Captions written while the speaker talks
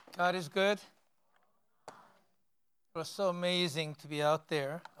God is good. It was so amazing to be out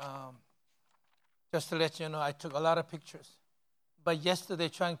there. Just to let you know, I took a lot of pictures. But yesterday,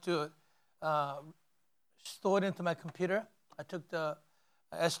 trying to store it into my computer, I took the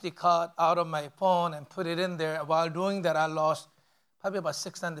SD card out of my phone and put it in there. While doing that, I lost probably about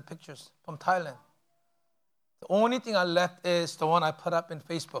 600 pictures from Thailand. The only thing I left is the one I put up in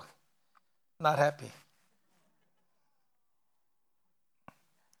Facebook. Not happy.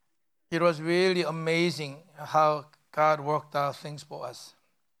 It was really amazing how God worked out things for us.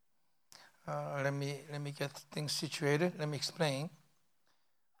 Let me get things situated. Let me explain.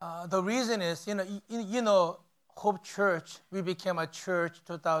 The reason is, you know, Hope Church. We became a church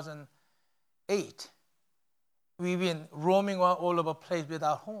 2008. We've been roaming all over the place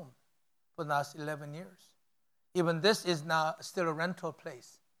without home for the last 11 years. Even this is now still a rental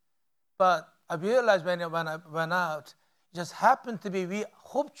place. But I realized when I went out, it just happened to be we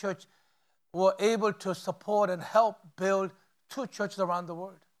Hope Church were able to support and help build 2 churches around the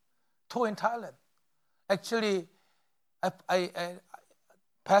world, 2 in Thailand. Actually,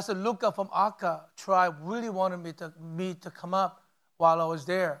 Pastor Luca from Aka tribe really wanted me to come up while I was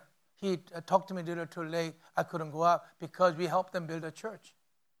there. He talked to me a little too late. I couldn't go up because we helped them build a church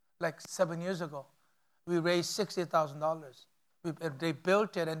like 7 years ago. We raised $60,000. They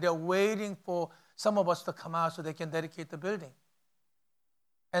built it, and they're waiting for some of us to come out so they can dedicate the building.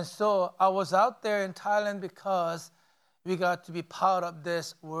 And so I was out there in Thailand because we got to be part of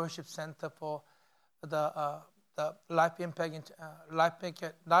this worship center for the Life Impact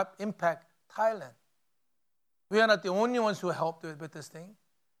Thailand. We are not the only ones who helped with this thing.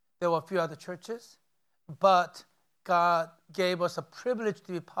 There were a few other churches, but God gave us a privilege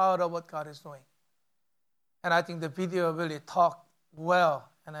to be part of what God is doing. And I think the video really talked well.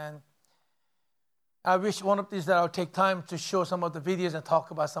 And then I wish one of these that I'll take time to show some of the videos and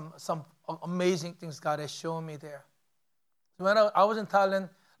talk about some amazing things God has shown me there. So when I was in Thailand,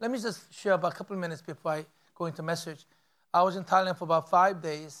 let me just share about a couple of minutes before I go into message. I was in Thailand for about 5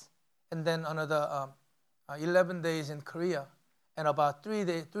 days, and then another 11 days in Korea, and about 3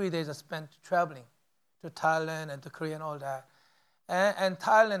 days I spent traveling to Thailand and to Korea and all that. And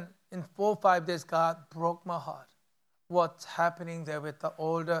Thailand, in 4 or 5 days, God broke my heart. What's happening there with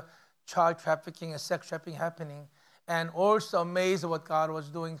all the child trafficking and sex trafficking happening, and also amazed at what God was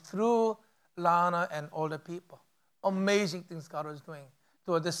doing through Lana and all the people. Amazing things God was doing.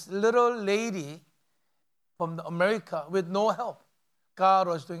 So this little lady from America with no help, God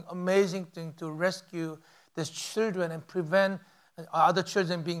was doing amazing things to rescue these children and prevent other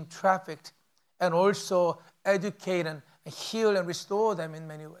children being trafficked, and also educate and heal and restore them in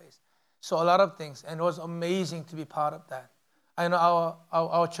many ways. So a lot of things, and it was amazing to be part of that. I know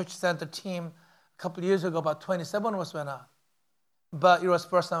our church center team, a couple of years ago, about 27 of us went out. But it was the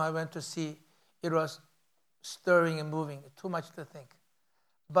first time I went to see. It was stirring and moving, too much to think.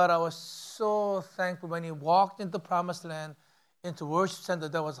 But I was so thankful when he walked into Promised Land, into worship center,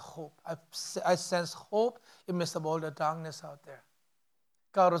 there was hope. I sensed hope in the midst of all the darkness out there.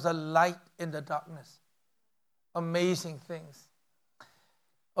 God was a light in the darkness. Amazing things.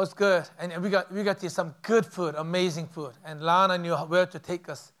 It was good, and we got some good food, amazing food. And Lana knew where to take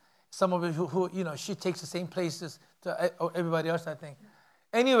us. Some of you who she takes the same places to everybody else, I think.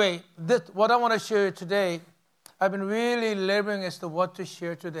 Anyway, what I want to share today, I've been really laboring as to what to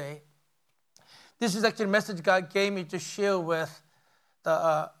share today. This is actually a message God gave me to share with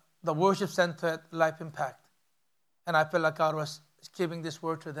the worship center at Life Impact, and I felt like God was giving this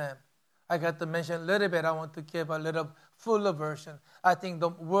word to them. I got to mention a little bit. I want to give a little fuller version. I think the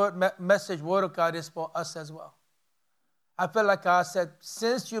word of God is for us as well. I feel like God said,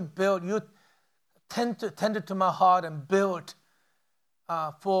 since you tended to my heart and built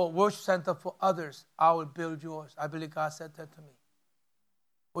for worship center for others, I will build yours. I believe God said that to me.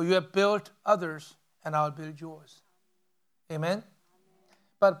 Well, you have built others, and I'll build yours. Amen?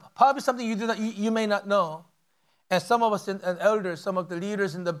 But probably something you may not know. And some of us and elders, some of the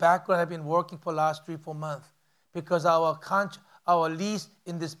leaders in the background have been working for the last 3-4 months because our lease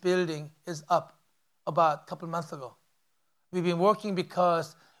in this building is up about a couple of months ago. We've been working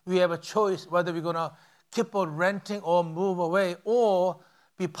because we have a choice whether we're going to keep on renting or move away or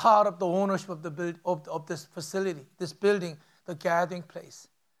be part of the ownership of this facility, this building, the gathering place.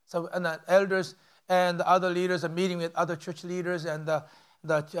 So and the elders and the other leaders are meeting with other church leaders and the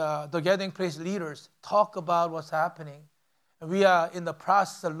gathering place leaders talk about what's happening. And we are in the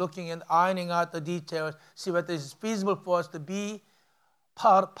process of looking and ironing out the details, see whether it's feasible for us to be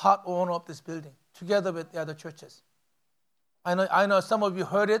part owner of this building together with the other churches. I know some of you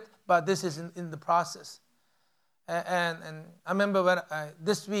heard it, but this is in the process. And I remember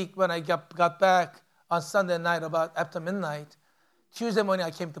this week when I got back on Sunday night about after midnight, Tuesday morning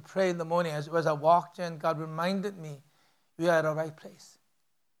I came to pray in the morning. As I walked in, God reminded me we are at the right place.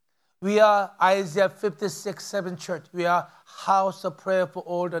 We are Isaiah 56:7 church. We are house of prayer for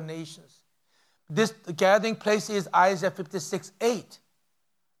all the nations. This gathering place is Isaiah 56:8.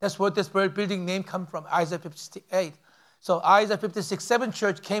 That's where this building name comes from, Isaiah 56:8. So Isaiah 56:7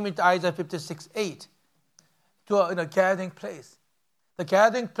 church came into Isaiah 56:8 to a gathering place. The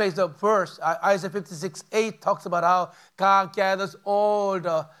gathering place, the verse, Isaiah 56:8 talks about how God gathers all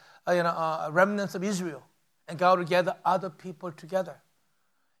the remnants of Israel, and God will gather other people together.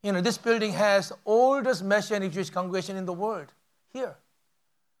 This building has the oldest Messianic Jewish congregation in the world here.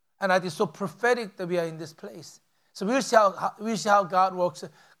 And I think it's so prophetic that we are in this place. So we'll see how God works.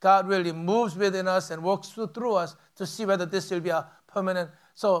 God really moves within us and works through us to see whether this will be a permanent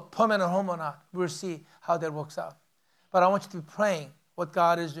home or not. We'll see how that works out. But I want you to be praying what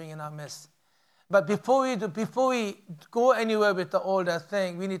God is doing in our midst. But before we go anywhere with all that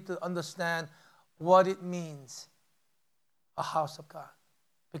thing, we need to understand what it means, a house of God.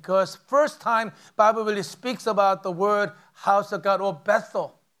 Because first time Bible really speaks about the word house of God or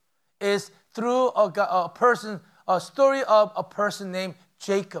Bethel is through a story of a person named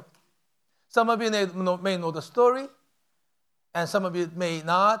Jacob. Some of you may know the story, and some of you may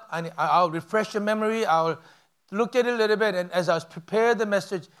not. I'll refresh your memory. I'll look at it a little bit, and as I was preparing the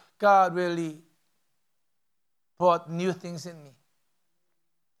message, God really brought new things in me.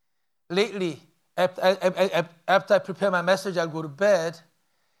 Lately, after I prepare my message, I'll go to bed.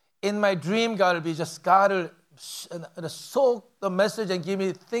 In my dream, God will soak the message and give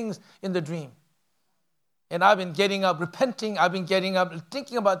me things in the dream. And I've been getting up repenting. I've been getting up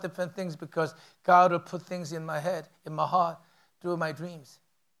thinking about different things because God will put things in my head, in my heart, through my dreams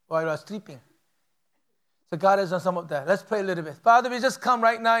while I was sleeping. So God has done some of that. Let's pray a little bit. Father, we just come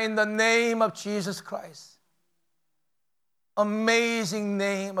right now in the name of Jesus Christ. Amazing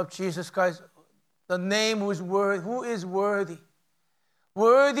name of Jesus Christ. The name who is worthy.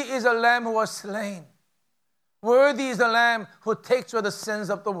 Worthy is the Lamb who was slain. Worthy is the Lamb who takes away the sins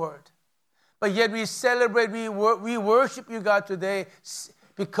of the world. But yet we celebrate, we worship you, God, today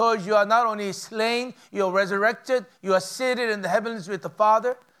because you are not only slain, you are resurrected, you are seated in the heavens with the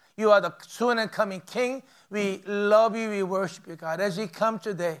Father. You are the soon and coming King. We love you, we worship you, God. As we come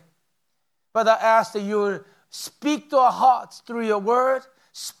today, Father, I ask that you will speak to our hearts through your word.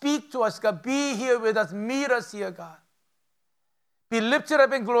 Speak to us, God. Be here with us. Meet us here, God. Be lifted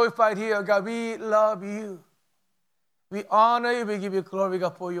up and glorified here, God. We love you. We honor you. We give you glory,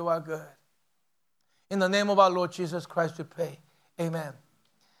 God, for you are good. In the name of our Lord Jesus Christ, we pray. Amen.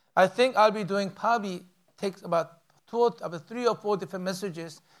 I think I'll be doing takes about 3 or 4 different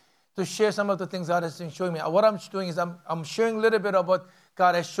messages to share some of the things God has been showing me. What I'm doing is I'm sharing a little bit of what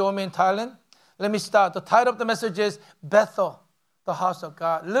God has shown me in Thailand. Let me start. The title of the message is Bethel, the house of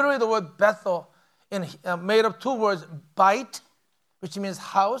God. Literally the word Bethel made of 2 words, bait, which means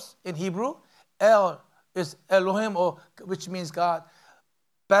house in Hebrew. El is Elohim, which means God.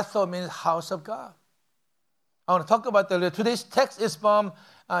 Bethel means house of God. I want to talk about that later. Today's text is from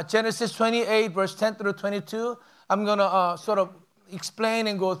Genesis 28, verse 10 through 22. I'm going to sort of explain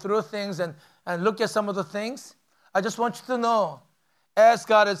and go through things and look at some of the things. I just want you to know, as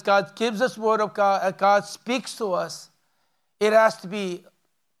God gives us word of God, as God speaks to us, it has to be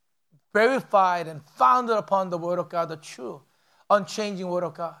verified and founded upon the word of God, the true, unchanging word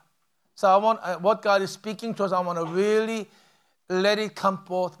of God. So I want what God is speaking to us, I want to really let it come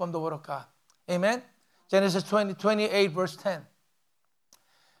forth from the word of God. Amen? Genesis 28, verse 10.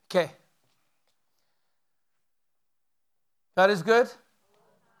 Okay. God is good.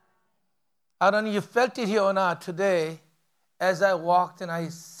 I don't know if you felt it here or not today. As I walked and I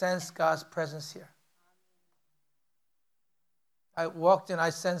sensed God's presence here. I walked and I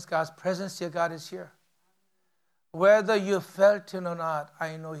sensed God's presence here. God is here. Whether you felt it or not,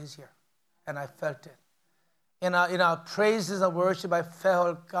 I know He's here. And I felt it. In our praises and worship, I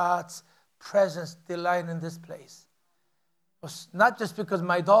felt God's presence, delight in this place. It was not just because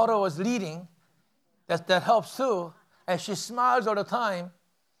my daughter was leading, that helps too, and she smiles all the time.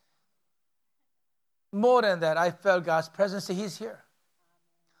 More than that, I felt God's presence. He's here.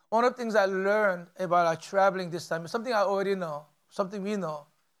 One of the things I learned about our traveling this time, something I already know, something we know,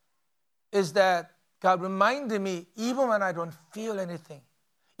 is that God reminded me, even when I don't feel anything,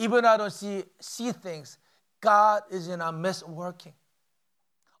 even when I don't see things, God is in our midst working.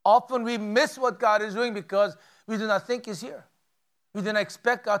 Often we miss what God is doing because we do not think He's here. We do not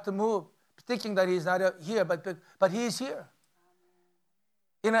expect God to move, thinking that He's not here, but He is here.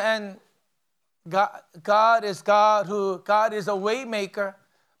 And God is a way maker,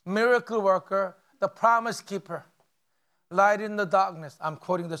 miracle worker, the promise keeper, light in the darkness. I'm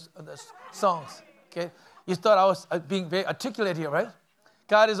quoting the songs. Okay, you thought I was being very articulate here, right?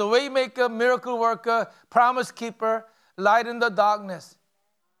 God is a way maker, miracle worker, promise keeper, light in the darkness.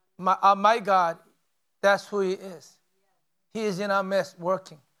 My God, that's who He is. He is in our midst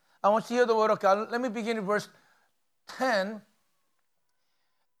working. I want you to hear the word of God. Let me begin in verse 10.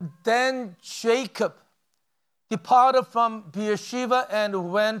 Then Jacob departed from Beersheba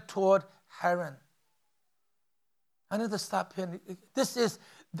and went toward Haran. I need to stop here. This is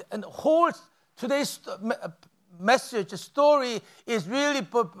the whole today's message, the story is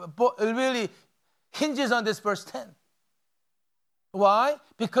really hinges on this verse 10. Why?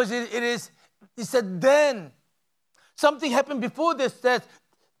 Because it said then. Something happened before this that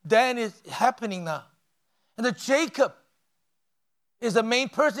then is happening now. And the Jacob is the main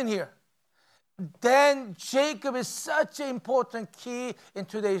person here. Then Jacob is such an important key in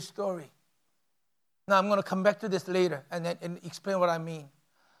today's story. Now I'm going to come back to this later and explain what I mean.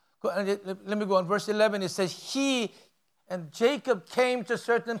 Let me go on. Verse 11, it says, Jacob came to a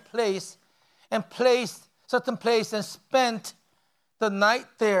certain place and spent the night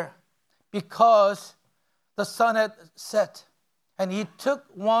there because the sun had set. And he took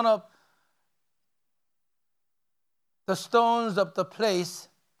one of the stones of the place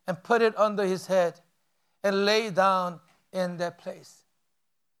and put it under his head and lay down in that place.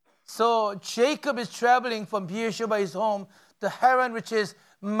 So Jacob is traveling from Beersheba, his home, to Haran, which is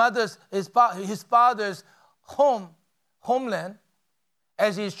his father's homeland.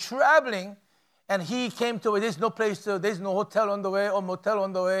 As he's traveling, and he came to there's no hotel on the way or motel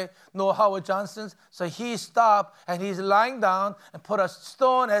on the way, no Howard Johnson's. So he stopped and he's lying down and put a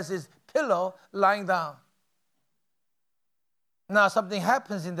stone as his pillow, lying down. Now something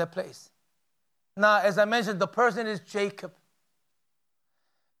happens in that place. Now, as I mentioned, the person is Jacob.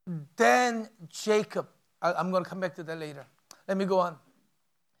 Then Jacob, I'm going to come back to that later. Let me go on.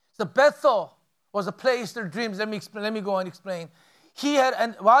 So Bethel was a place of dreams. Let me go on and explain.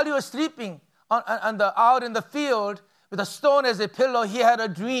 And while he was sleeping out in the field with a stone as a pillow, he had a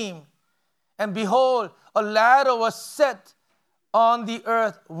dream. And behold, a ladder was set on the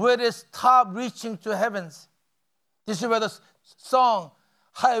earth with its top reaching to heavens. This is where the song,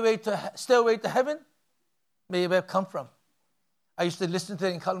 Stairway to Heaven, may have come from. I used to listen to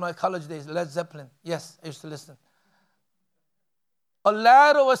it in my college days, Led Zeppelin. Yes, I used to listen. A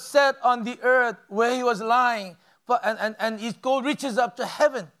ladder was set on the earth where he was lying, and his goal reaches up to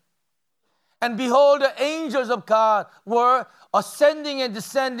heaven. And behold, the angels of God were ascending and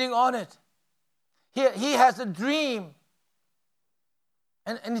descending on it. He has a dream.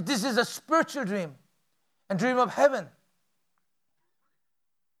 And this is a spiritual dream, a dream of heaven.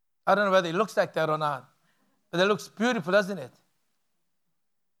 I don't know whether it looks like that or not, but it looks beautiful, doesn't it?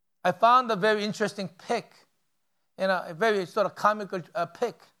 I found a very interesting pic, a very sort of comical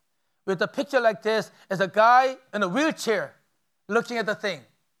pic, with a picture like this as a guy in a wheelchair looking at the thing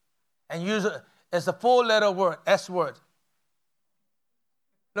and use it as a four-letter word, S word.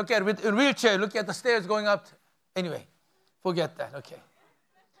 Look at it in a wheelchair, look at the stairs going up. Anyway, forget that, okay.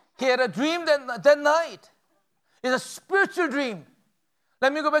 He had a dream that night. It's a spiritual dream.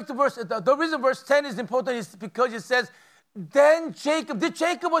 Let me go back to the reason verse 10 is important is because it says, then Jacob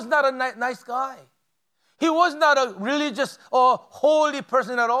was not a nice guy. He was not a religious or holy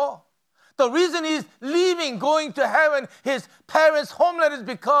person at all. The reason he's leaving, going to heaven, his parents' homeland, is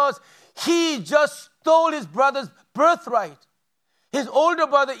because he just stole his brother's birthright. His older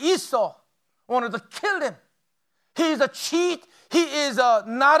brother Esau wanted to kill him. He is a cheat. He is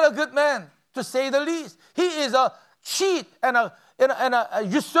not a good man, to say the least. He is a cheat and a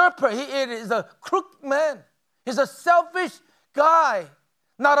usurper. He is a crooked man. He's a selfish guy,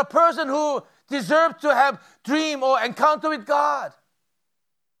 not a person who deserves to have dream or encounter with God.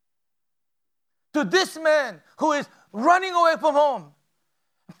 To this man who is running away from home,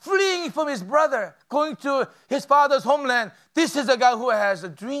 fleeing from his brother, going to his father's homeland, this is a guy who has a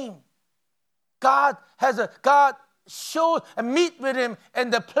dream. God showed and meet with him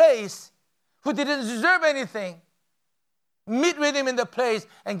in the place who didn't deserve anything. Meet with him in the place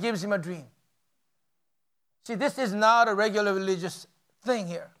and gives him a dream. See, this is not a regular religious thing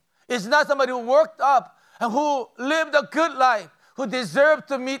here. It's not somebody who worked up and who lived a good life, who deserved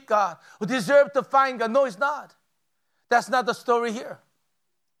to meet God, who deserved to find God. No, it's not. That's not the story here.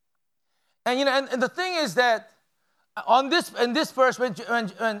 And and the thing is that in this verse, when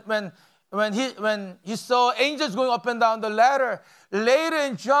he saw angels going up and down the ladder, later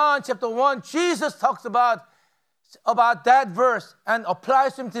in John chapter 1, Jesus talks about that verse and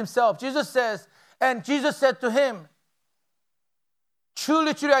applies it to himself. Jesus says And Jesus said to him,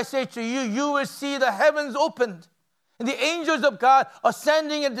 truly, truly, I say to you, you will see the heavens opened and the angels of God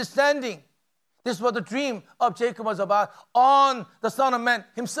ascending and descending. This is what the dream of Jacob was about on the Son of Man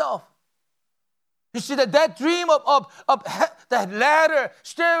himself. You see that dream of that ladder,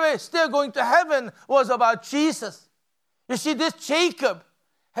 stairway, still going to heaven was about Jesus. You see, this Jacob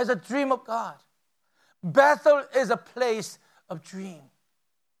has a dream of God. Bethel is a place of dream.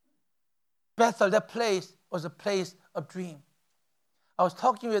 Bethel, that place was a place of dream. I was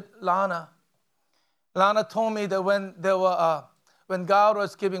talking with Lana. Lana told me that when God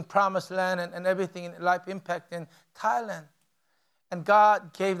was giving promised land and everything in life impact in Thailand, and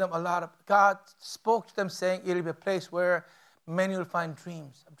God gave them God spoke to them saying it will be a place where many will find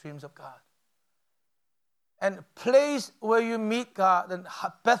dreams of God. And place where you meet God, and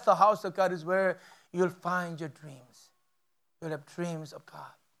Bethel, house of God, is where you'll find your dreams. You'll have dreams of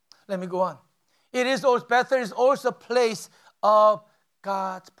God. Let me go on. Bethel is also a place of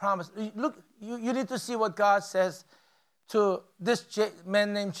God's promise. Look, you need to see what God says to this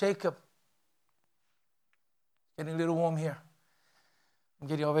man named Jacob. Getting a little warm here. I'm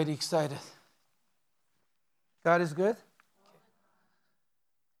getting already excited. God is good.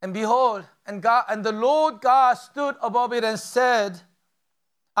 And behold, and the Lord God stood above it and said,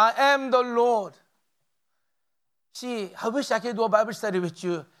 I am the Lord. See, I wish I could do a Bible study with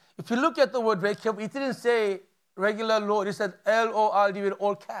you. If you look at the word Jacob, it didn't say regular Lord. It said L-O-R-D with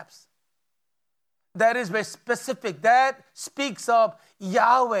all caps. That is very specific. That speaks of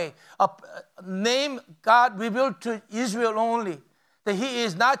Yahweh, a name God revealed to Israel only. That He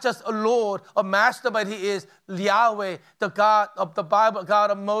is not just a Lord, a master, but He is Yahweh, the God of the Bible,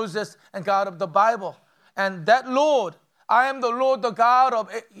 God of Moses and God of the Bible. And that Lord, I am the Lord, the God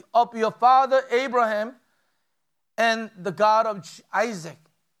of your father Abraham and the God of Isaac.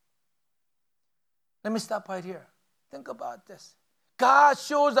 Let me stop right here. Think about this. God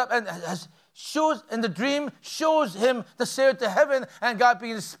shows up and shows in the dream, shows him the stair to heaven, and God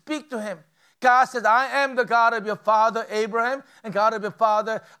begins to speak to him. God says, I am the God of your father Abraham and God of your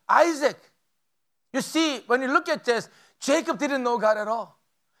father Isaac. You see, when you look at this, Jacob didn't know God at all.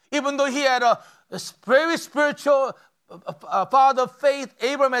 Even though he had a very spiritual father of faith,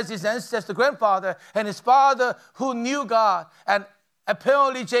 Abraham as his ancestor, grandfather, and his father who knew God. And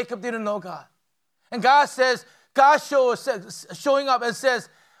apparently Jacob didn't know God. And God showing up and says,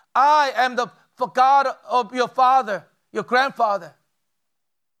 I am the God of your father, your grandfather.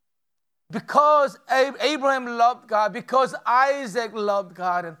 Because Abraham loved God, because Isaac loved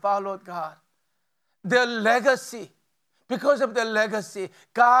God and followed God, their legacy, because of their legacy,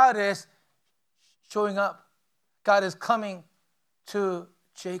 God is showing up. God is coming to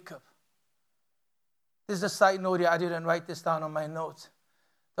Jacob. This is a side note here. I didn't write this down on my notes.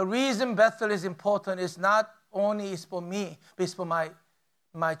 The reason Bethel is important is not only for me, but it's for my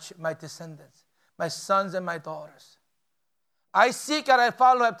descendants, my sons and my daughters. I seek and I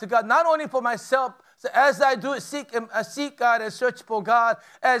follow up to God, not only for myself. So as I do seek God and search for God,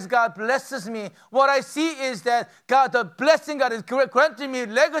 as God blesses me, what I see is that God, the blessing God is granting me,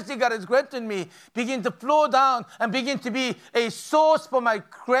 legacy God is granting me, begin to flow down and begin to be a source for my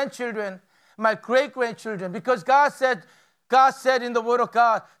grandchildren, my great-grandchildren. Because God said in the Word of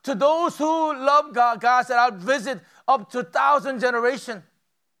God, to those who love God, God said, I'll visit up to 1,000 generations.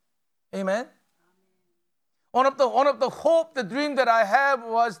 Amen. One of the hope, the dream that I have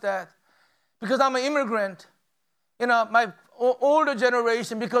was that because I'm an immigrant, my older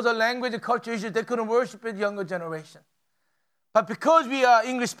generation, because of language and culture issues, they couldn't worship with younger generation. But because we are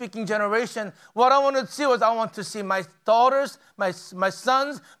English-speaking generation, what I want to see was I want to see my daughters, my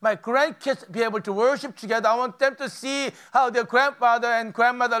sons, my grandkids be able to worship together. I want them to see how their grandfather and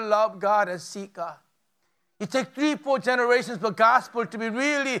grandmother love God and seek God. It takes 3-4 generations for gospel to be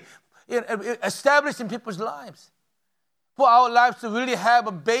really established in people's lives, for our lives to really have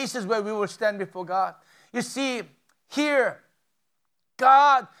a basis where we will stand before God. You see, here,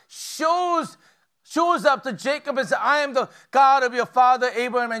 God shows up to Jacob and says, I am the God of your father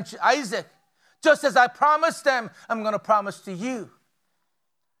Abraham and Isaac. Just as I promised them, I'm going to promise to you.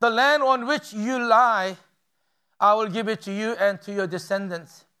 The land on which you lie, I will give it to you and to your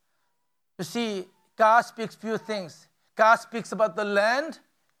descendants. You see, God speaks few things. God speaks about the land.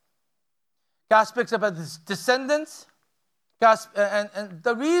 God speaks about his descendants. And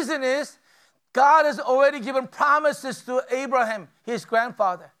the reason is God has already given promises to Abraham, his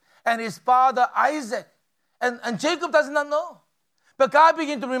grandfather, and his father Isaac. And Jacob does not know. But God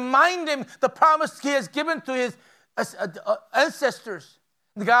began to remind him the promise he has given to his ancestors.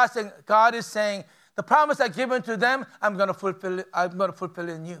 And God is saying, the promise I've given to them, I'm going to fulfill it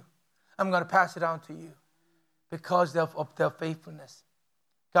in you. I'm going to pass it on to you because of their faithfulness.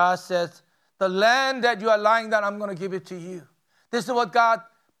 God says, the land that you are lying down, I'm going to give it to you. This is what God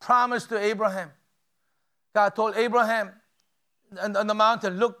promised to Abraham. God told Abraham on the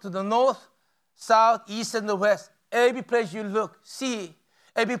mountain, look to the north, south, east, and the west. Every place you look, see.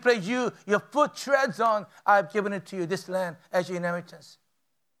 Every place your foot treads on, I've given it to you, this land, as your inheritance.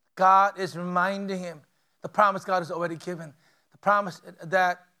 God is reminding him the promise God has already given. The promise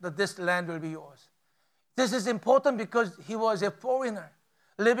that this land will be yours. This is important because he was a foreigner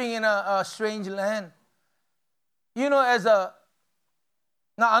living in a strange land. You know, I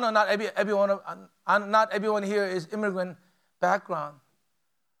know not everyone here is immigrant background,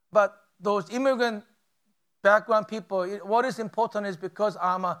 but those immigrant background people, what is important is because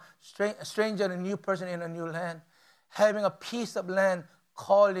I'm a stranger and a new person in a new land, having a piece of land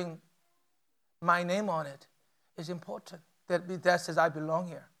calling my name on it is important. That says I belong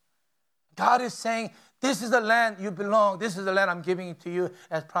here. God is saying, this is the land you belong. This is the land I'm giving to you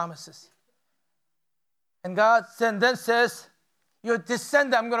as promises. And God then says, your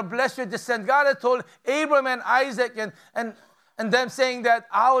descendant, I'm going to bless your descendant. God had told Abraham and Isaac and them saying that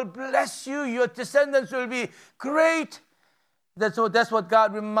I will bless you. Your descendants will be great. That's what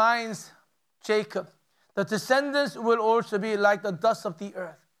God reminds Jacob. The descendants will also be like the dust of the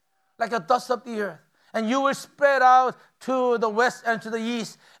earth. Like the dust of the earth. And you will spread out to the west and to the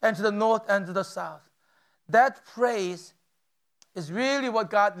east and to the north and to the south. That phrase is really what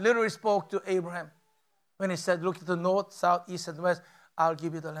God literally spoke to Abraham when he said, look to the north, south, east, and west. I'll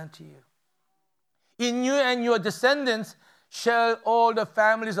give you the land to you. In you and your descendants shall all the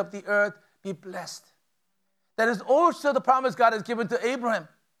families of the earth be blessed. That is also the promise God has given to Abraham.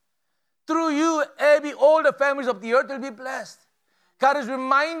 Through you, all the families of the earth will be blessed. God is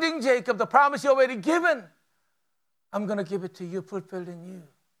reminding Jacob the promise he already given. I'm going to give it to you, fulfilled in you.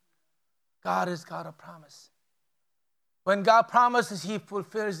 God is God of promise. When God promises, he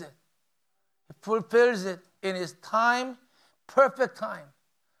fulfills it. He fulfills it in his time, perfect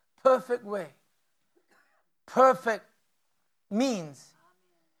way, perfect means.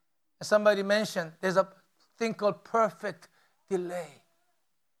 As somebody mentioned, there's a thing called perfect delay.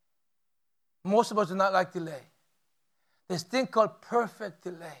 Most of us do not like delay. There's a thing called perfect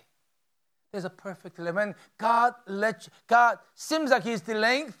delay. There's a perfect delay. When God seems like he's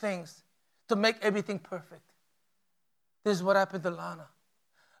delaying things to make everything perfect. This is what happened to Lana.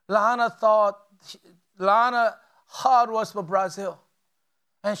 Lana heart was for Brazil.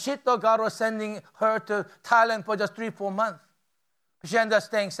 And she thought God was sending her to Thailand for just 3-4 months. She ended up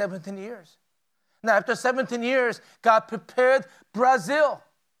staying 17 years. Now, after 17 years, God prepared Brazil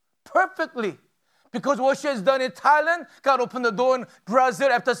perfectly. Because what she has done in Thailand, God opened the door in Brazil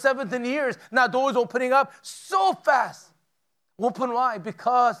after 17 years. Now doors opening up so fast. Open why?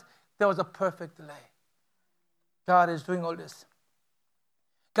 Because there was a perfect delay. God is doing all this.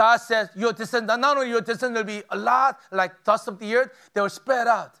 God says, your descendants, not only your descendants will be a lot like dust of the earth, they will spread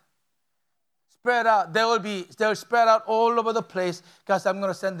out. Spread out. They will spread out all over the place. God said, I'm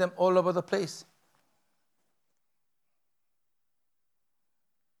going to send them all over the place.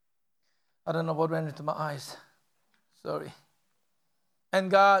 I don't know what went into my eyes. Sorry.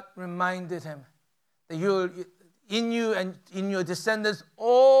 And God reminded him that in you and in your descendants,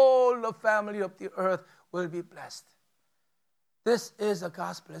 all the family of the earth will be blessed. This is a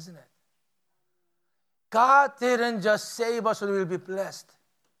gospel, isn't it? God didn't just save us so we will be blessed.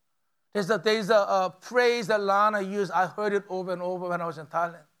 There's a phrase that Lana used. I heard it over and over when I was in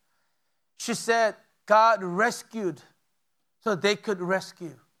Thailand. She said, God rescued so they could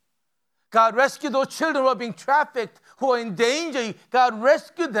rescue. God rescued those children who are being trafficked, who are in danger. God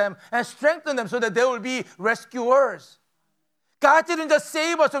rescued them and strengthened them so that they will be rescuers. God didn't just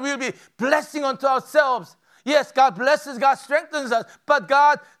save us so we will be blessing unto ourselves. Yes, God blesses, God strengthens us, but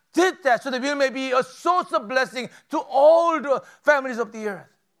God did that so that we may be a source of blessing to all the families of the earth.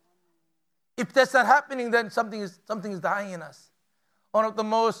 If that's not happening, then something is dying in us. One of the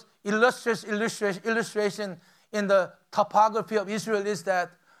most illustrious illustration in the topography of Israel is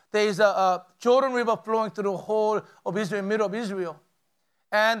that there is a Jordan River flowing through the whole of Israel, middle of Israel.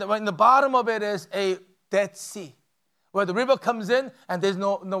 And in the bottom of it is a Dead Sea, where the river comes in and there's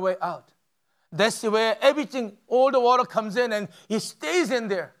no way out. That's where everything, all the water comes in and it stays in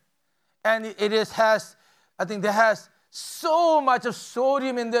there. And there has so much of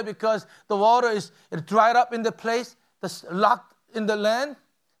sodium in there because the water is dried up in the place, locked in the land.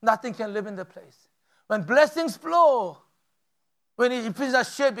 Nothing can live in the place. When blessings flow, when it is a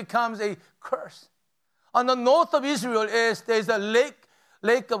ship, becomes a curse. On the north of Israel there's a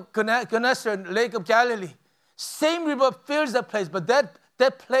lake of Gennesaret, Lake of Galilee. Same river fills that place, but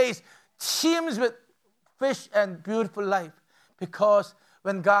that place teems with fish and beautiful life. Because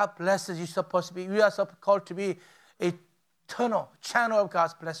when God blesses, we are called to be a channel of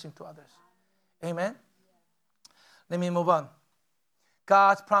God's blessing to others. Amen? Let me move on.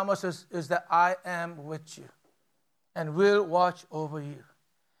 God's promise is that I am with you and will watch over you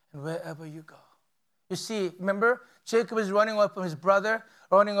and wherever you go. You see, remember, Jacob is running away from his brother,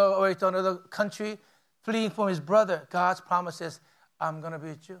 running away to another country, fleeing from his brother. God's promise is, I'm going to be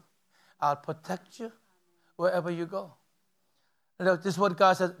with you. I'll protect you wherever you go. Look, this is what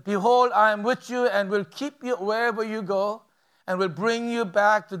God says. Behold, I am with you and will keep you wherever you go and will bring you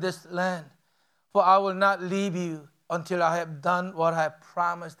back to this land. For I will not leave you until I have done what I have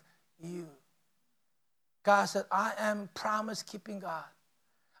promised you. God said, I am promise-keeping God.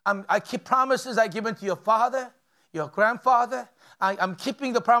 I keep promises I've given to your father, your grandfather. I'm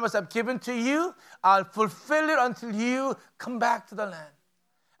keeping the promise I've given to you. I'll fulfill it until you come back to the land.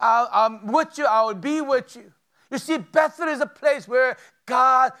 I'm with you. I will be with you. You see, Bethel is a place where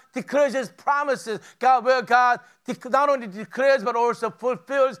God declares His promises. Where God not only declares but also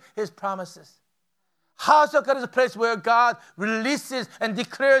fulfills His promises. House of God is a place where God releases and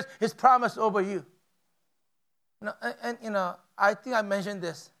declares His promise over you. I think I mentioned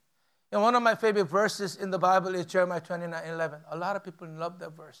this. And one of my favorite verses in the Bible is Jeremiah 29:11. A lot of people love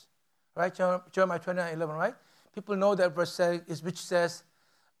that verse, right? Jeremiah 29:11, right? People know that verse which says,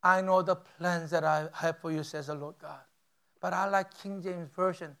 I know the plans that I have for you, says the Lord God. But I like King James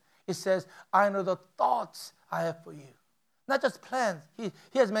Version. It says, I know the thoughts I have for you. Not just plans. He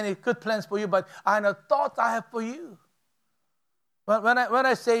has many good plans for you, but I know thoughts I have for you. When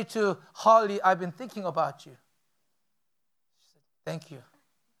I say to Holly, I've been thinking about you. She said, thank you.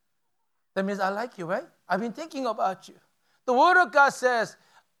 That means I like you, right? I've been thinking about you. The Word of God says,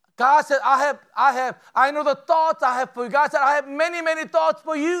 I know the thoughts I have for you. God said, I have many, many thoughts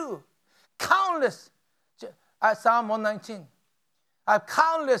for you. Countless. Psalm 119. I have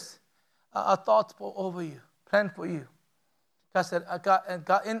countless thoughts over you, planned for you. God said,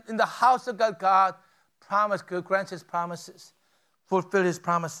 in the house of God, God grants His promises, fulfill His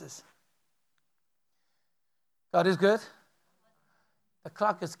promises. God is good. The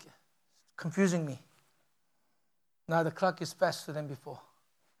clock is confusing me. Now the clock is faster than before.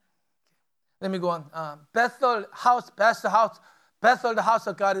 Let me go on. Bethel, the house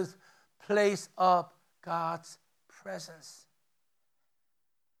of God, is place of God's presence.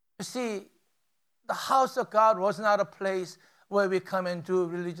 You see, the house of God was not a place where we come and do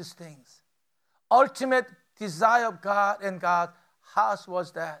religious things. Ultimate desire of God and God's house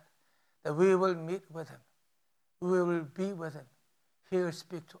was that we will meet with Him. We will be with Him. He will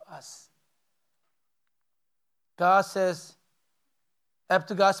speak to us. God says,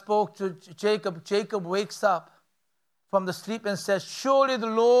 after God spoke to Jacob, Jacob wakes up from the sleep and says, surely the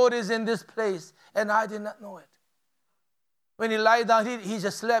Lord is in this place, and I did not know it. When he lied down, he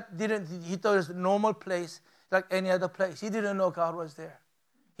just slept. He thought it was a normal place, like any other place. He didn't know God was there.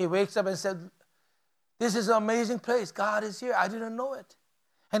 He wakes up and said, this is an amazing place. God is here. I didn't know it.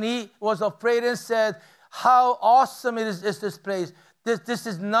 And he was afraid and said, how awesome is this place. This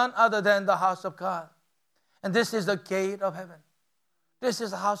is none other than the house of God. And this is the gate of heaven. This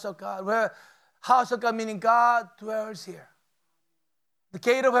is the house of God, where house of God meaning God dwells here. The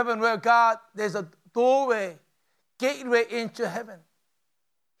gate of heaven where God, there's a doorway, gateway into heaven.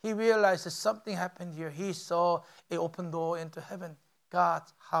 He realized that something happened here. He saw an open door into heaven,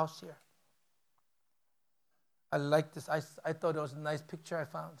 God's house here. I like this. I thought it was a nice picture I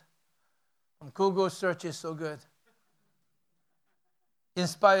found. From Google search is so good.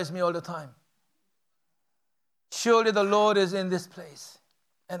 Inspires me all the time. Surely the Lord is in this place,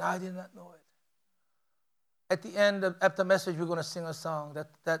 and I did not know it. At the end of the message, we're going to sing a song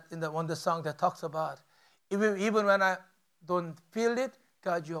the song that talks about even when I don't feel it,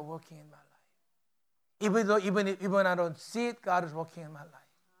 God, you are working in my life. Even when I don't see it, God is working in my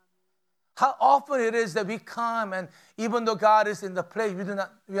life. How often it is that we come and even though God is in the place,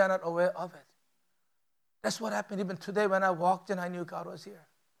 we are not aware of it. That's what happened even today when I walked in, I knew God was here.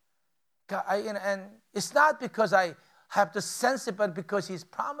 And it's not because I have to sense it, but because His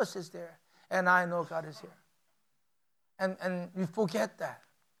promise is there, and I know God is here. And we forget that.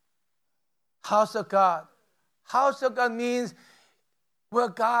 House of God. House of God means where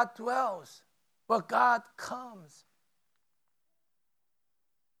God dwells, where God comes.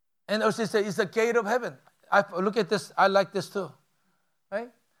 And also it's the gate of heaven. Look at this. I like this too.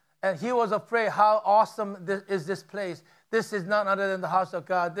 Right? And he was afraid, how awesome is this place. This is none other than the house of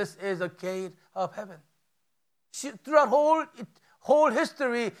God. This is a gate of heaven. Throughout whole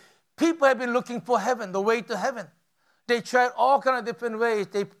history, people have been looking for heaven, the way to heaven. They tried all kinds of different ways.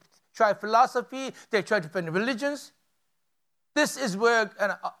 try philosophy, they try different religions. This is where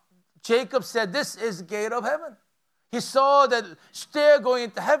Jacob said, this is the gate of heaven. He saw that stair going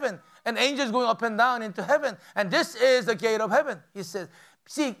into heaven and angels going up and down into heaven. And this is the gate of heaven. He says,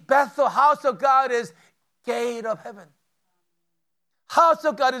 see, Bethel, house of God, is gate of heaven. House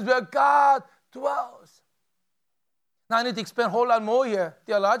of God is where God dwells. Now I need to explain a whole lot more here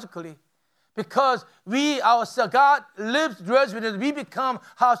theologically. Because God lives, dwells with us, we become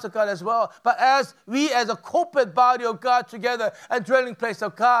house of God as well. But as a corporate body of God together, a dwelling place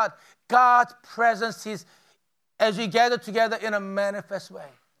of God, God's presence is as we gather together in a manifest way.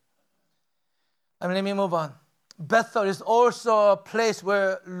 And let me move on. Bethel is also a place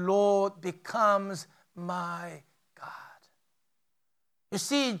where Lord becomes my God. You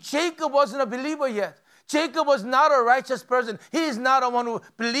see, Jacob wasn't a believer yet. Jacob was not a righteous person. He is not a one who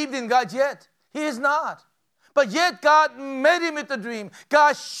believed in God yet. He is not. But yet God met him with a dream.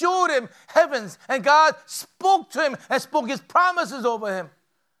 God showed him heavens. And God spoke to him and spoke his promises over him.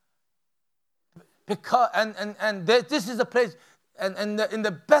 This is the place, in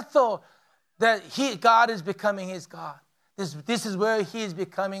the Bethel, that God is becoming his God. This is where he is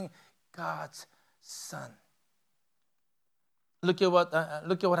becoming God's son. Look at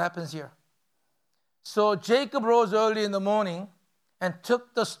what happens here. So Jacob rose early in the morning and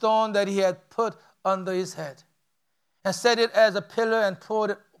took the stone that he had put under his head and set it as a pillar and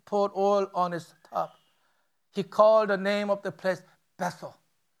poured oil on its top. He called the name of the place Bethel.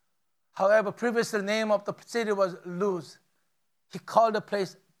 However, previously the name of the city was Luz. He called the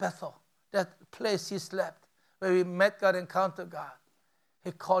place Bethel, that place he slept, where he met God, encountered God.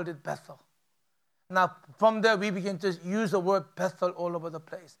 He called it Bethel. Now, from there, we begin to use the word Bethel all over the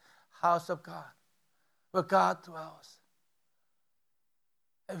place. House of God, where God dwells.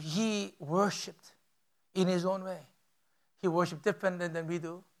 He worshipped in his own way. He worshipped differently than we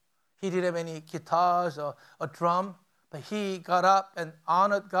do. He didn't have any guitars or a drum, but he got up and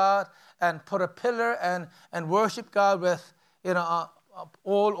honored God and put a pillar and worshiped God with,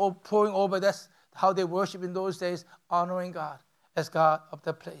 oil pouring over. That's how they worshiped in those days, honoring God as God of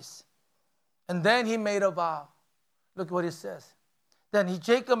the place. And then he made a vow. Look at what he says. Then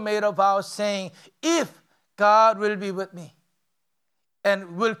Jacob made a vow saying, if God will be with me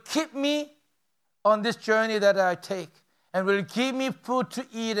and will keep me on this journey that I take and will give me food to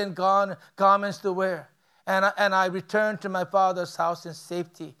eat and garments to wear, and I return to my father's house in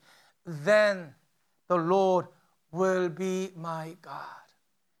safety, then the Lord will be my God.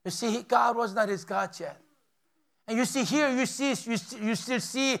 You see, God was not his God yet. And you see here, you still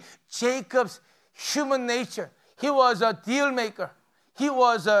see Jacob's human nature. He was a deal maker. He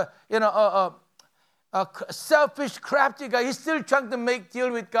was a selfish, crafty guy. He's still trying to make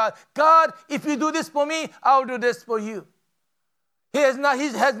deal with God. God, if you do this for me, I'll do this for you. He has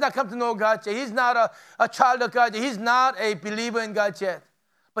not come to know God yet. He's not a child of God yet. He's not a believer in God yet.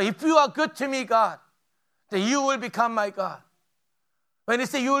 But if you are good to me, God, then you will become my God. When he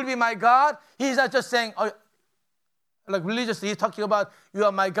says you will be my God, he's not just saying, like religiously, he's talking about you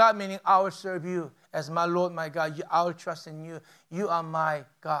are my God, meaning I will serve you as my Lord, my God. I will trust in you. You are my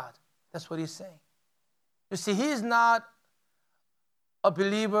God. That's what he's saying. You see, he's not a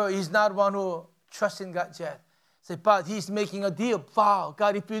believer. He's not one who trusts in God yet. But he's making a deal. Vow,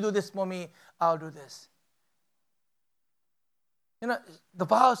 God, if you do this for me, I'll do this. The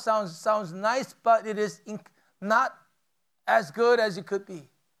vow sounds nice, but it is not as good as it could be.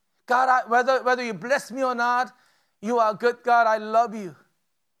 God, whether you bless me or not, you are good, God, I love you.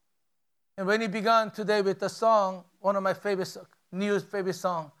 And when he began today with the song, one of my favorite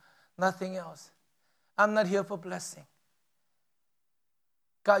song, Nothing Else. I'm not here for blessing.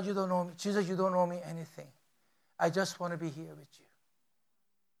 God, you don't know me. Jesus, you don't know me anything. I just want to be here with you.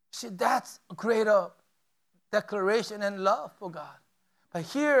 See, that's a greater declaration and love for God. But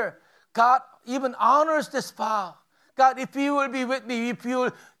here, God even honors this vow. God, if you will be with me, if you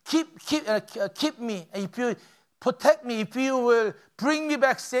will keep me, if you protect me, if you will bring me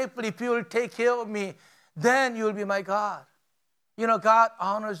back safely, if you will take care of me, then you will be my God. God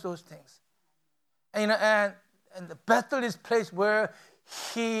honors those things. And Bethel is a place where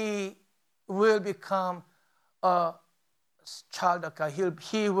he will become a child of God.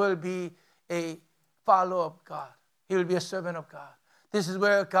 He will be a follower of God. He will be a servant of God. This is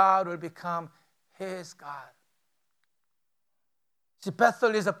where God will become his God. See,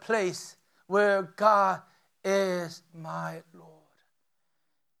 Bethel is a place where God is my Lord.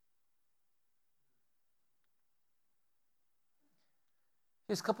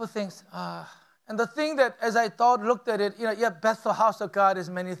 Here's a couple of things. And the thing that, as I looked at it, Bethel, house of God, is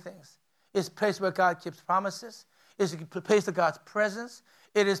many things. It's a place where God keeps promises. It's a place of God's presence.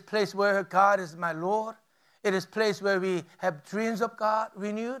 It is a place where God is my Lord. It is a place where we have dreams of God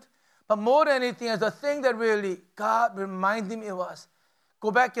renewed. But more than anything, is the thing that really God reminded me of us.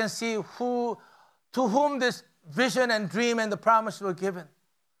 Go back and see to whom this vision and dream and the promise were given.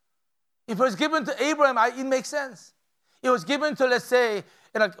 If it was given to Abraham, it makes sense. It was given to, let's say,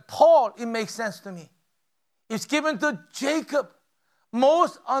 Paul, it makes sense to me. It's given to Jacob,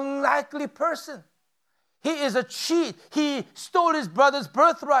 most unlikely person. He is a cheat. He stole his brother's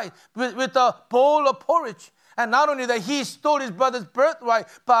birthright with a bowl of porridge. And not only that, he stole his brother's birthright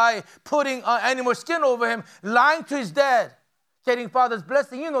by putting animal skin over him, lying to his dad, getting father's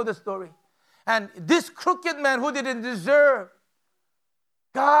blessing. You know the story. And this crooked man who didn't deserve,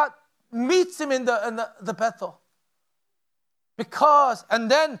 God meets him in the Bethel. Because, and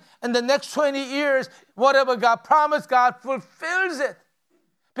then in the next 20 years, whatever God promised, God fulfills it.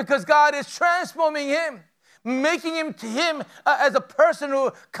 Because God is transforming him, making him as a person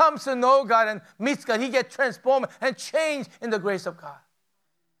who comes to know God and meets God. He gets transformed and changed in the grace of God.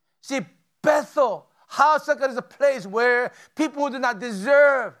 See, Bethel, house of God, is a place where people who do not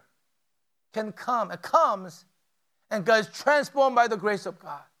deserve can come. It comes, and God is transformed by the grace of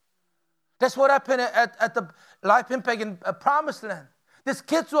God. That's what happened at the Life Impact in Promised Land. These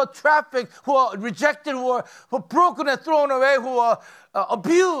kids who are trafficked, who are rejected, who are broken and thrown away, who are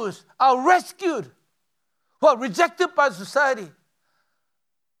abused, are rescued, who are rejected by society,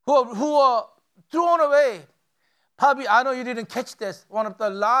 who are thrown away. Probably, I know you didn't catch this. One of the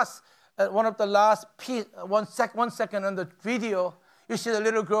last piece, 1 second on the video, you see the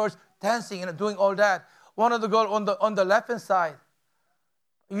little girls dancing and doing all that. One of the girls on the left hand side,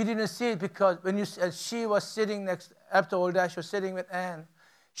 you didn't see it because she was sitting after all that, she was sitting with Anne.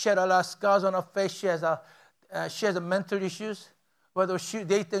 She had a lot of scars on her face. She has a mental issues. Whether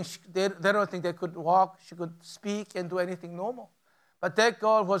they don't think they could walk, she could speak and do anything normal. But that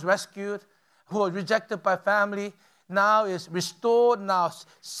girl was rescued, who was rejected by family, now is restored, now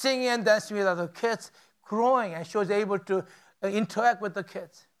singing and dancing with other kids, growing, and she was able to interact with the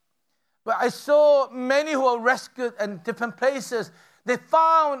kids. But I saw many who were rescued in different places. They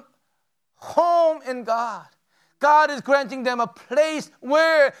found home in God. God is granting them a place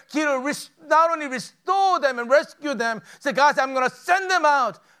where He will not only restore them and rescue them. So God said, I'm going to send them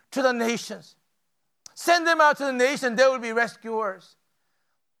out to the nations. Send them out to the nation. They will be rescuers.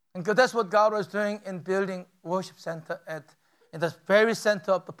 And that's what God was doing in building worship center in the very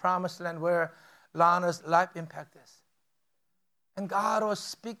center of the Promised Land where Lana's Life Impact is. And God was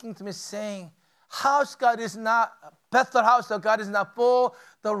speaking to me saying, Bethel house of God is not for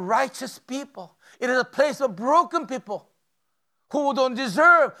the righteous people. It is a place of broken people who don't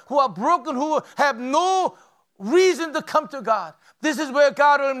deserve, who are broken, who have no reason to come to God. This is where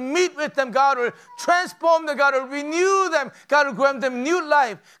God will meet with them. God will transform them. God will renew them. God will grant them new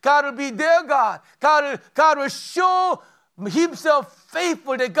life. God will be their God. God will show Himself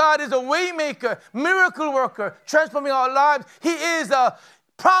faithful, that God is a way maker, miracle worker, transforming our lives. He is a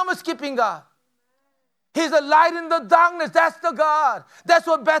promise-keeping God. He's a light in the darkness. That's the God. That's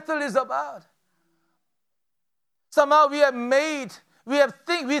what Bethel is about. Somehow we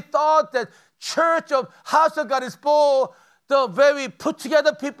thought that church of house of God is for the very put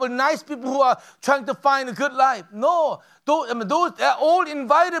together people, nice people who are trying to find a good life. No, those are all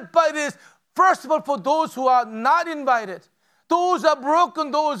invited, but it is first of all for those who are not invited. Those are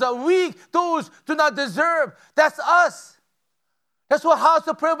broken, those are weak, those do not deserve. That's us. That's what house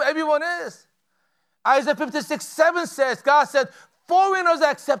of prayer for everyone is. Isaiah 56:7 says, God said, foreigners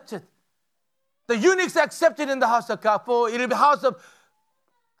are accepted. The eunuchs are accepted in the house of God. For it will be a house of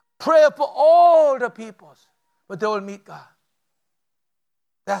prayer for all the peoples. But they will meet God.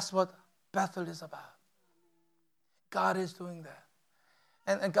 That's what Bethel is about. God is doing that.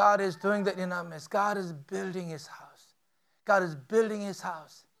 And God is doing that in our midst. God is building His house. God is building His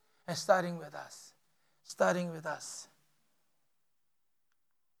house and starting with us. Starting with us.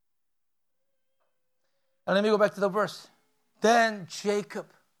 And let me go back to the verse. Then Jacob,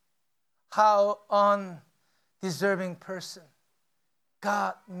 how undeserving person,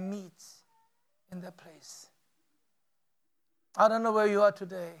 God meets in that place. I don't know where you are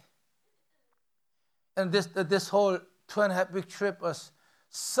today. And this whole 2.5-week trip was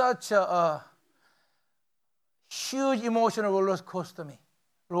such a huge emotional roller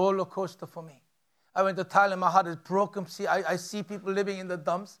coaster for me. I went to Thailand, my heart is broken. See, I see people living in the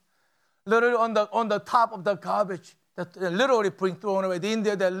dumps. Literally on the top of the garbage that literally being thrown away. In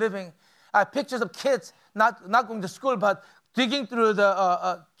there they're living. I have pictures of kids not going to school, but digging through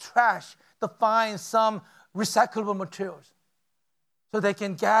the trash to find some recyclable materials so they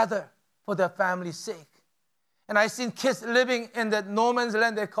can gather for their family's sake. And I've seen kids living in that no man's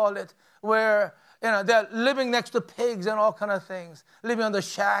land, they call it, where they're living next to pigs and all kind of things, living on the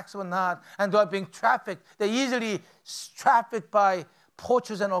shacks or not, and they're being trafficked. They're easily trafficked by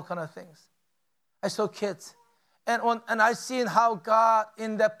poachers and all kind of things. I saw kids. And I seen how God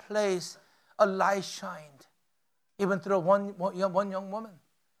in that place, a light shined, even through one young woman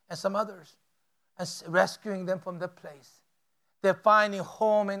and some others, and rescuing them from that place. They're finding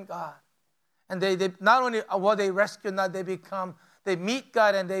home in God. And they not only were they rescued, now they meet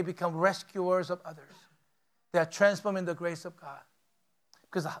God and they become rescuers of others. They are transformed in the grace of God.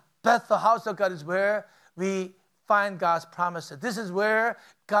 Because Bethel, house of God, is where we find God's promises. This is where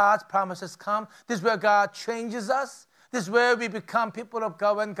God's promises come. This is where God changes us. This is where we become people of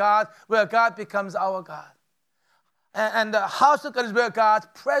God where God becomes our God. And the house of God is where God's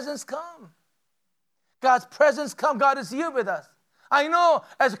presence comes. God's presence comes. God is here with us. I know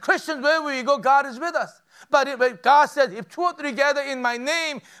as Christians, wherever we go, God is with us. But God says, if 2 or 3 gather in my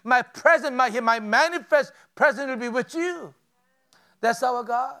name, my presence, my manifest presence will be with you. That's our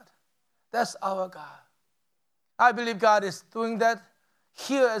God. That's our God. I believe God is doing that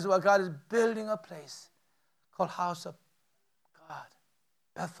here as well. God is building a place called House of God.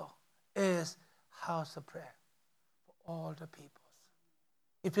 Bethel is house of prayer for all the peoples.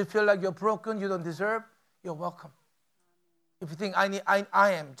 If you feel like you're broken, you don't deserve, you're welcome. If you think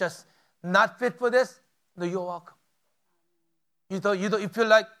I am just not fit for this, no, you're welcome. You feel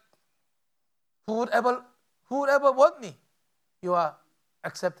like who would ever want me? You are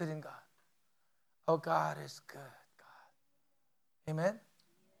accepted in God. Oh, God is good, God. Amen?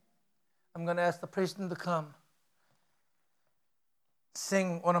 I'm going to ask the praise team to come.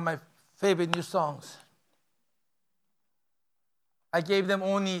 Sing one of my favorite new songs. I gave them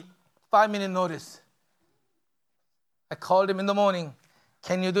only 5-minute notice. I called them in the morning.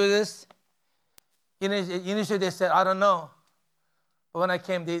 Can you do this? Initially they said, I don't know. But when I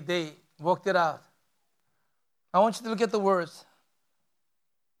came, they worked it out. I want you to look at the words.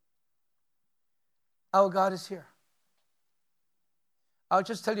 Our God is here. I'll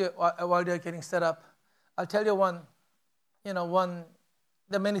just tell you while they're getting set up. I'll tell you there are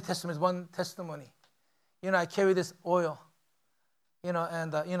many testimonies, one testimony. I carry this oil,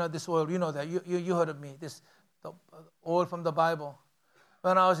 and this oil, that, you heard of me, the oil from the Bible.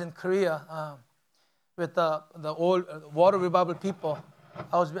 When I was in Korea with the old water revival people,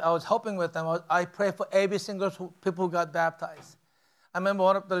 I was helping with them. I prayed for every single people who got baptized. I remember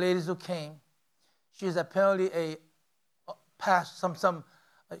one of the ladies who came. She's apparently a pastor, some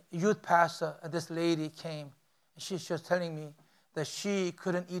youth pastor, and this lady came. And she was telling me that she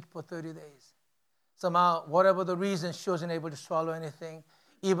couldn't eat for 30 days. Somehow, whatever the reason, she wasn't able to swallow anything.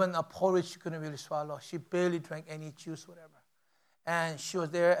 Even a porridge she couldn't really swallow. She barely drank any juice, whatever. And she was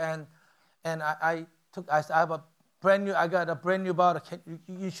there, and I got a brand new bottle.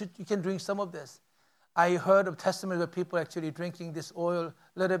 You can drink some of this. I heard of testimonies of people actually drinking this oil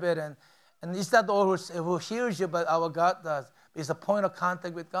a little bit, and it's not the oil who heals you, but our God does. It's a point of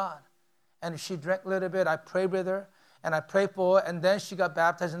contact with God. And she drank a little bit. I prayed with her, and I prayed for her, and then she got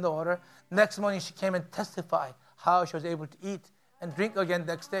baptized in the water. Next morning, she came and testified how she was able to eat and drink again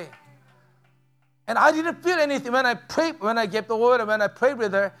next day. And I didn't feel anything when I prayed, when I gave the water, when I prayed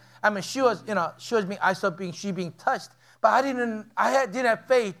with her. I mean, I saw she being touched, but I didn't have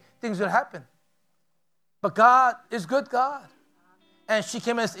faith things would happen. But God is good God. And she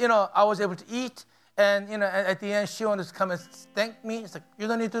came and, I was able to eat. And, at the end, she wanted to come and thank me. It's like, you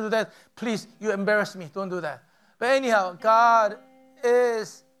don't need to do that. Please, you embarrass me. Don't do that. But anyhow, God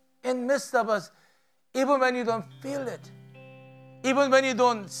is in the midst of us, even when you don't feel it. Even when you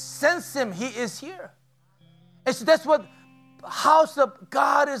don't sense Him, He is here. And so that's what house of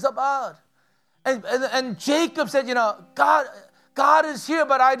God is about. And Jacob said, God is here,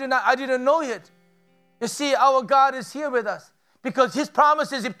 but I didn't know it. You see, our God is here with us. Because His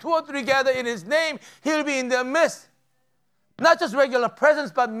promise is if 2 or 3 gather in His name, He'll be in their midst. Not just regular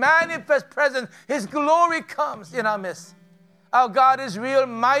presence, but manifest presence. His glory comes in our midst. Our God is real,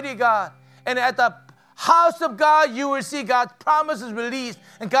 mighty God. And at the house of God, you will see God's promises released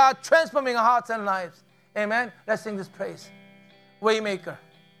and God transforming our hearts and lives. Amen. Let's sing this praise. Waymaker.